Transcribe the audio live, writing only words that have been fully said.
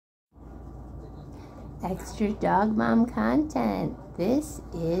Extra dog mom content. This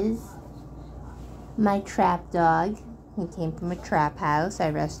is my trap dog. He came from a trap house.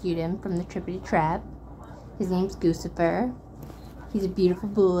 I rescued him from the trippity trap. His name's Guccifer. He's a beautiful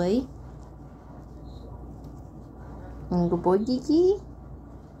boy. And good boy, Kiki.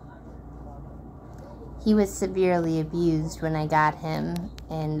 He was severely abused when I got him,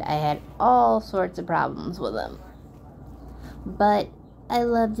 and I had all sorts of problems with him. But I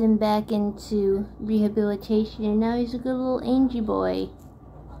loved him back into rehabilitation, and now he's a good little angie boy.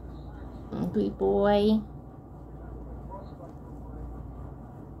 Good boy.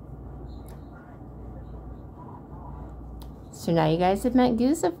 So now you guys have met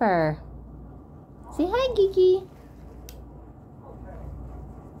Guccifer. Say hi, Kiki.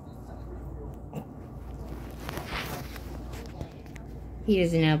 He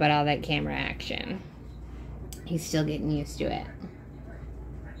doesn't know about all that camera action. He's still getting used to it.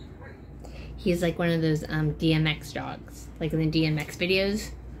 He's like one of those DMX dogs. Like in the DMX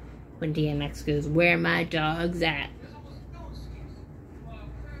videos, when DMX goes, "Where my dog's at?"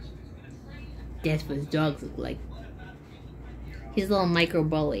 That's what his dogs look like. He's a little micro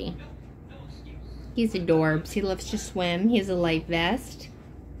bully. He's adorbs. He loves to swim. He has a life vest.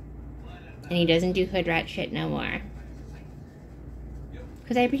 And he doesn't do hood rat shit no more.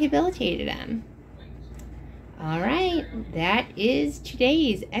 Because I rehabilitated him. Alright, that is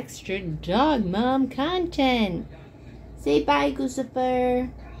today's extra dog mom content. Say bye,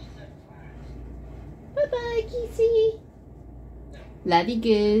 Guccifer. Bye-bye, Kissy. Love you,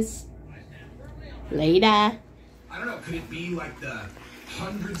 Goose. Later. I don't know, could it be like the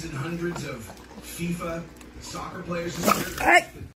hundreds and hundreds of FIFA soccer players?